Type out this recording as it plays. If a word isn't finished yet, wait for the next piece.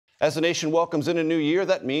As the nation welcomes in a new year,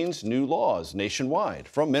 that means new laws nationwide.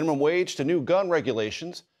 From minimum wage to new gun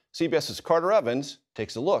regulations, CBS's Carter Evans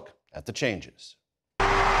takes a look at the changes.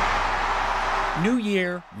 New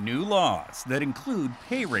year, new laws that include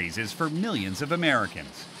pay raises for millions of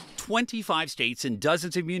Americans. 25 states and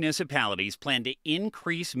dozens of municipalities plan to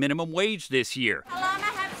increase minimum wage this year. Hello, may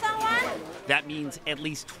I have someone? That means at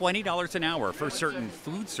least $20 an hour for certain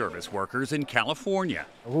food service workers in California.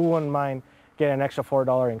 Who wouldn't mind getting an extra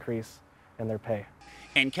 $4 increase in their pay?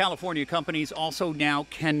 And California companies also now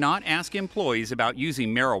cannot ask employees about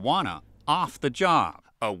using marijuana off the job.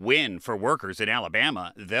 A win for workers in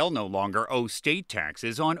Alabama. They'll no longer owe state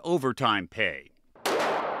taxes on overtime pay.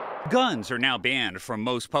 Guns are now banned from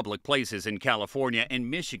most public places in California,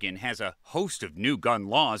 and Michigan has a host of new gun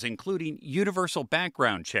laws, including universal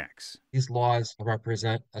background checks. These laws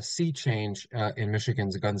represent a sea change in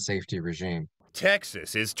Michigan's gun safety regime.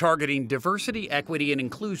 Texas is targeting diversity, equity, and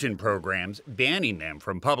inclusion programs, banning them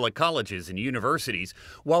from public colleges and universities,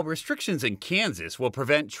 while restrictions in Kansas will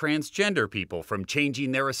prevent transgender people from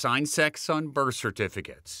changing their assigned sex on birth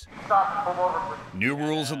certificates. New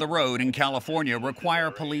rules of the road in California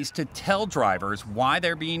require police to tell drivers why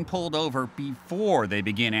they're being pulled over before they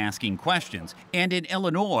begin asking questions. And in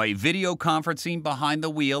Illinois, video conferencing behind the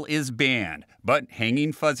wheel is banned, but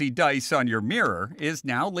hanging fuzzy dice on your mirror is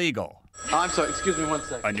now legal. I'm sorry, excuse me 1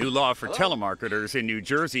 second. A new law for telemarketers in New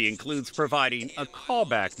Jersey includes providing a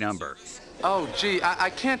callback number. Oh, gee,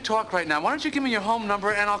 I can't talk right now. Why don't you give me your home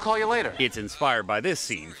number and I'll call you later? It's inspired by this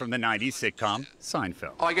scene from the 90s sitcom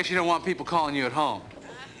Seinfeld. Oh, I guess you don't want people calling you at home.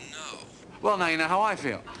 No. Well, now you know how I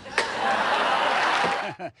feel.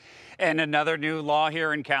 And another new law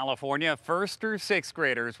here in California, 1st through 6th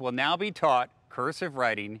graders will now be taught cursive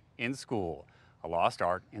writing in school, a lost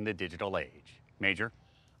art in the digital age. Major?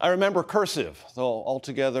 I remember cursive, though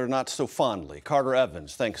altogether not so fondly. Carter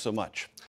Evans, thanks so much.